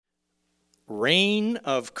Reign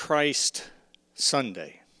of Christ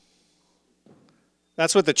Sunday.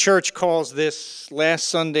 That's what the church calls this last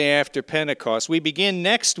Sunday after Pentecost. We begin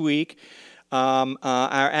next week our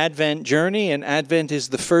Advent journey, and Advent is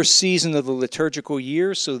the first season of the liturgical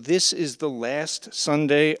year, so this is the last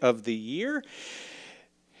Sunday of the year.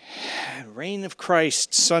 Reign of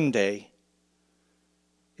Christ Sunday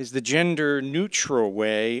is the gender-neutral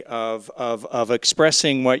way of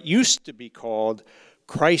expressing what used to be called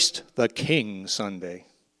Christ the King Sunday.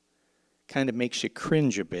 Kind of makes you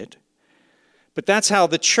cringe a bit. But that's how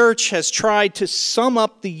the church has tried to sum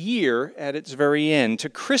up the year at its very end, to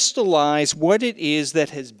crystallize what it is that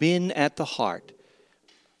has been at the heart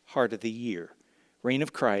of the year. Reign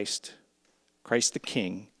of Christ, Christ the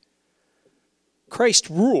King. Christ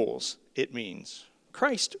rules, it means.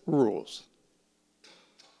 Christ rules.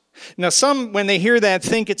 Now, some, when they hear that,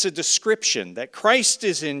 think it's a description, that Christ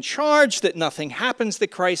is in charge, that nothing happens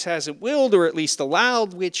that Christ hasn't willed or at least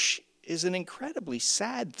allowed, which is an incredibly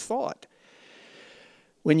sad thought.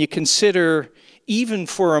 When you consider, even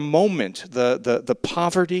for a moment, the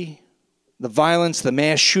poverty, the violence, the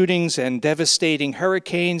mass shootings and devastating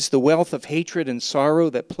hurricanes, the wealth of hatred and sorrow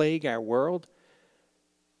that plague our world,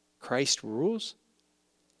 Christ rules.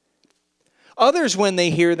 Others, when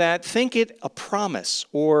they hear that, think it a promise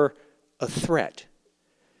or a threat.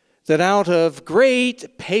 That out of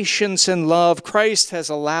great patience and love, Christ has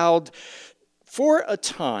allowed for a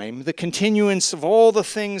time the continuance of all the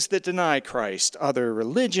things that deny Christ, other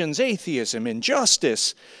religions, atheism,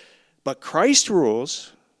 injustice. But Christ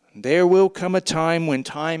rules. There will come a time when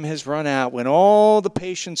time has run out, when all the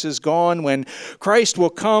patience is gone, when Christ will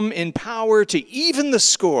come in power to even the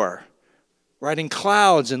score, riding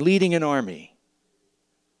clouds and leading an army.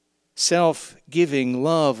 Self-giving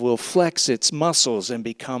love will flex its muscles and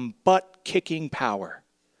become butt-kicking power.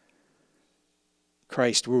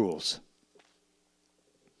 Christ rules.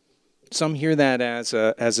 Some hear that as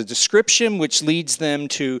a description which leads them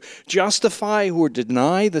to justify or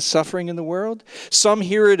deny the suffering in the world. Some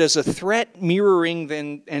hear it as a threat mirroring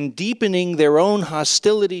and deepening their own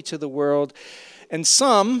hostility to the world. And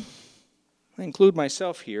some, I include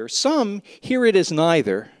myself here, some hear it as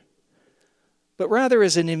neither, but rather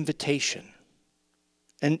as an invitation.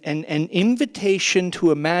 An invitation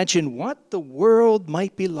to imagine what the world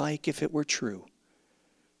might be like if it were true.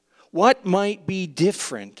 What might be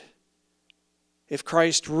different if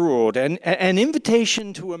Christ ruled, and an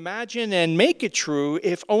invitation to imagine and make it true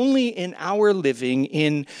if only in our living,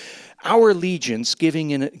 in our allegiance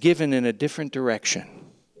given in a different direction.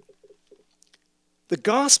 The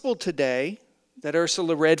gospel today that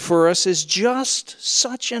Ursula read for us is just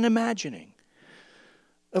such an imagining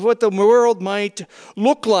of what the world might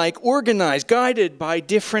look like, organized, guided by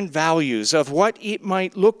different values, of what it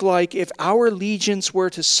might look like if our allegiance were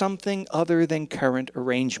to something other than current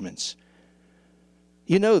arrangements.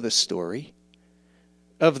 You know the story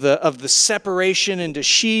of the separation into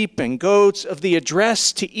sheep and goats, of the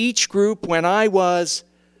address to each group when I was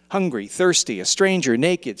hungry, thirsty, a stranger,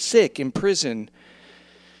 naked, sick, in prison.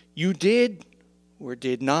 You did or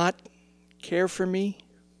did not care for me.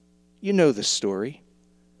 You know the story.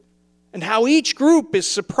 And how each group is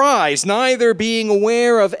surprised, neither being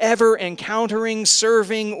aware of ever encountering,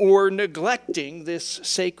 serving, or neglecting this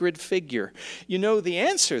sacred figure. You know the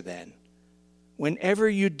answer then. Whenever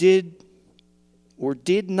you did or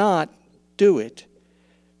did not do it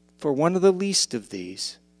for one of the least of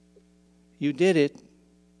these, you did it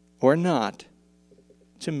or not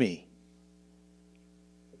to me.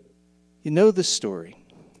 You know the story.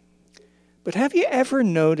 But have you ever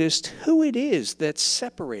noticed who it is that's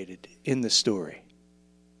separated in the story?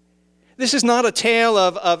 This is not a tale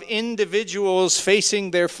of individuals facing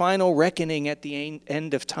their final reckoning at the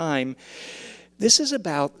end of time. This is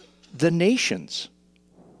about the nations.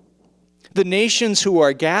 The nations who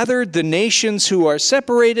are gathered, the nations who are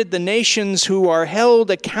separated, the nations who are held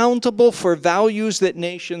accountable for values that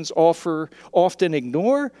nations often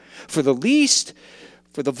ignore, for the least,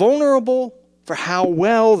 for the vulnerable, for how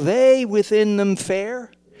well they within them fare.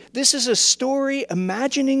 This is a story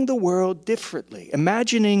imagining the world differently,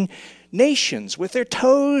 imagining nations with their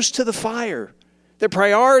toes to the fire, their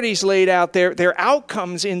priorities laid out, their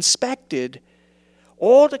outcomes inspected,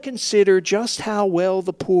 all to consider just how well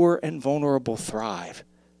the poor and vulnerable thrive.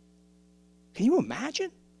 Can you imagine?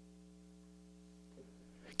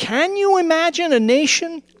 Can you imagine a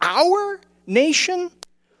nation, our nation,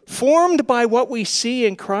 formed by what we see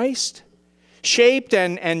in Christ, shaped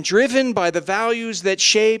and driven by the values that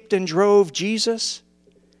shaped and drove Jesus?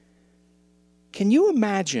 Can you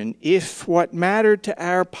imagine if what mattered to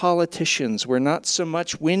our politicians were not so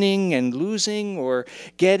much winning and losing or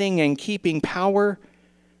getting and keeping power,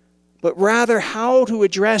 but rather how to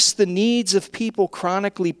address the needs of people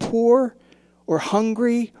chronically poor or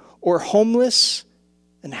hungry or homeless,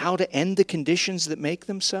 and how to end the conditions that make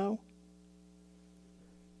them so?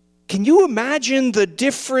 Can you imagine the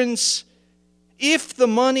difference if the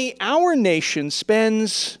money our nation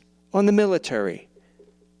spends on the military,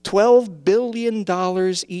 $12 billion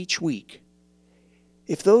each week,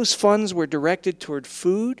 if those funds were directed toward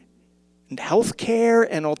food and health care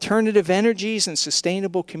and alternative energies and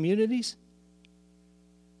sustainable communities?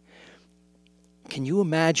 Can you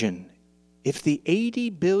imagine if the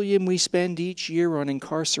 $80 billion we spend each year on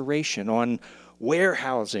incarceration, on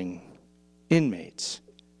warehousing inmates,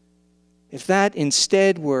 if that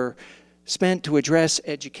instead were spent to address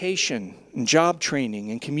education and job training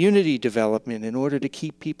and community development in order to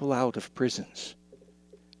keep people out of prisons?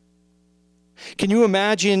 Can you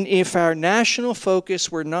imagine if our national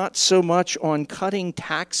focus were not so much on cutting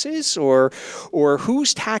taxes or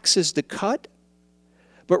whose taxes to cut,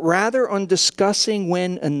 but rather on discussing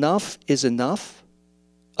when enough is enough,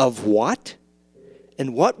 of what,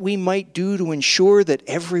 and what we might do to ensure that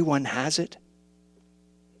everyone has it?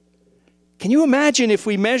 Can you imagine if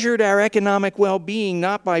we measured our economic well-being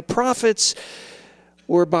not by profits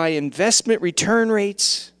or by investment return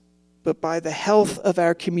rates, but by the health of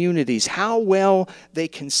our communities, how well they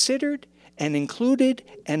considered and included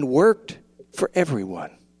and worked for everyone?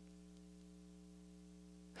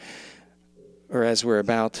 Or as we're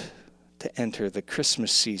about to enter the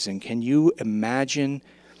Christmas season, can you imagine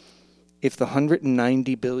if the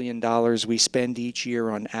 $190 billion we spend each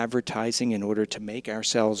year on advertising in order to make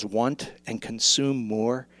ourselves want and consume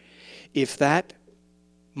more, if that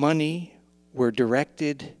money were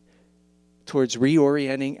directed towards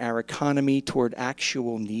reorienting our economy toward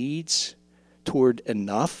actual needs, toward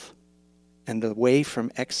enough, and away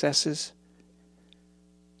from excesses?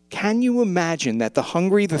 Can you imagine that the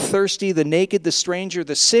hungry, the thirsty, the naked, the stranger,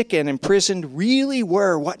 the sick, and imprisoned really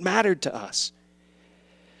were what mattered to us?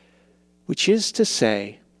 Which is to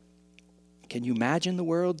say, can you imagine the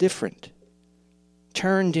world different,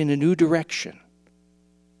 turned in a new direction?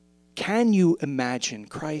 Can you imagine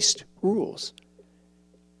Christ rules?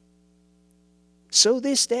 So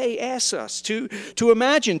this day asks us to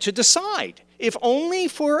imagine, to decide, if only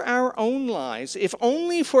for our own lives, if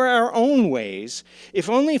only for our own ways, if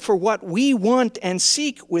only for what we want and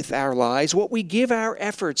seek with our lives, what we give our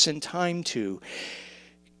efforts and time to,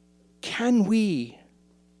 can we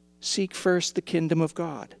seek first the kingdom of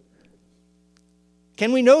God?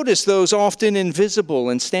 Can we notice those often invisible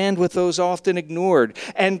and stand with those often ignored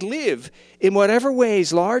and live in whatever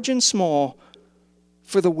ways, large and small,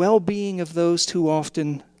 for the well-being of those too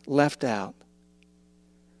often left out?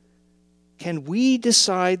 Can we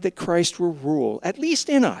decide that Christ will rule, at least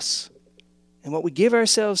in us, and what we give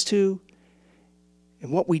ourselves to,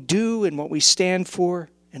 and what we do, and what we stand for,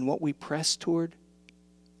 and what we press toward?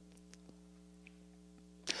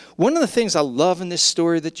 One of the things I love in this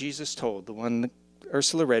story that Jesus told, the one that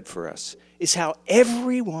Ursula read for us, is how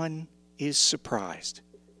everyone is surprised.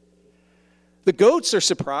 The goats are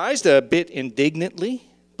surprised, a bit indignantly,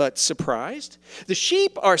 but surprised. The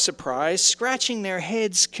sheep are surprised, scratching their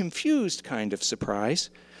heads, confused kind of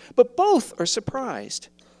surprise. But both are surprised.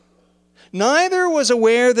 Neither was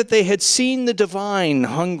aware that they had seen the divine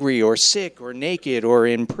hungry or sick or naked or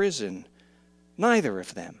in prison. Neither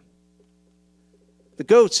of them. The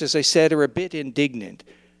goats, as I said, are a bit indignant.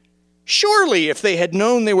 Surely, if they had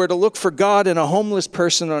known they were to look for God in a homeless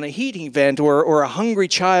person on a heating vent or a hungry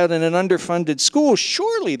child in an underfunded school,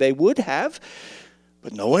 surely they would have.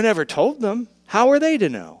 But no one ever told them. How are they to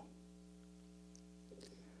know?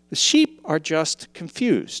 The sheep are just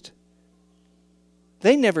confused.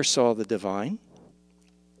 They never saw the divine.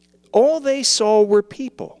 All they saw were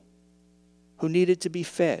people who needed to be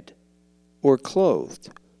fed or clothed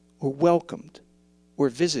or welcomed or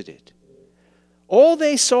visited. All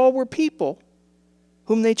they saw were people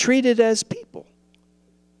whom they treated as people.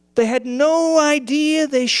 They had no idea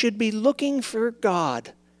they should be looking for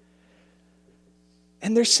God.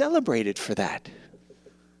 And they're celebrated for that.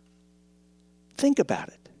 Think about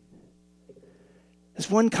it. As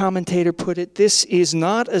one commentator put it, this is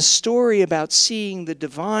not a story about seeing the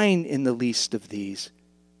divine in the least of these.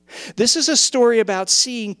 This is a story about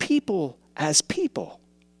seeing people as people.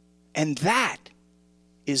 And that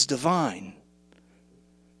is divine.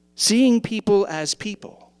 Seeing people as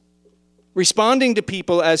people. Responding to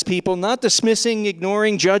people as people, not dismissing,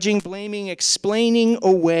 ignoring, judging, blaming, explaining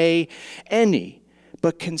away any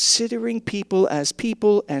but considering people as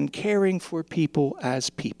people and caring for people as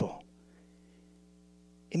people.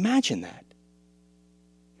 Imagine that.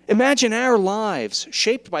 Imagine our lives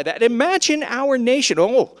shaped by that. Imagine our nation.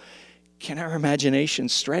 Oh, can our imagination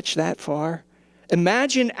stretch that far?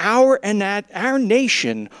 Imagine our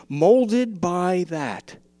nation molded by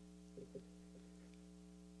that.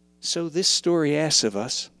 So this story asks of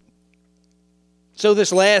us. So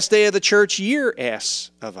this last day of the church year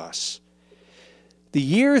asks of us. The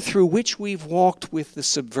year through which we've walked with the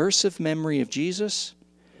subversive memory of Jesus,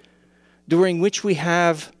 during which we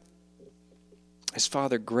have, as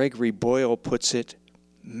Father Gregory Boyle puts it,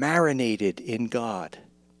 marinated in God.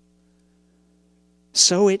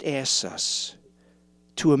 So it asks us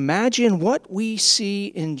to imagine what we see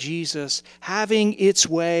in Jesus having its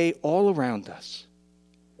way all around us.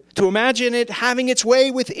 To imagine it having its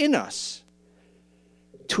way within us.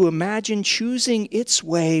 To imagine choosing its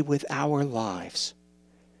way with our lives.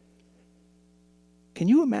 Can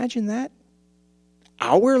you imagine that?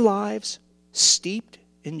 Our lives steeped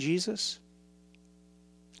in Jesus?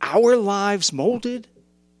 Our lives molded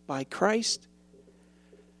by Christ?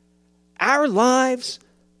 Our lives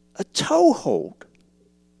a toehold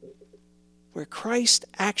where Christ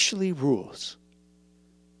actually rules?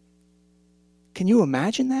 Can you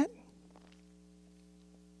imagine that?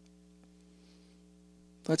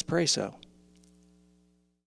 Let's pray so.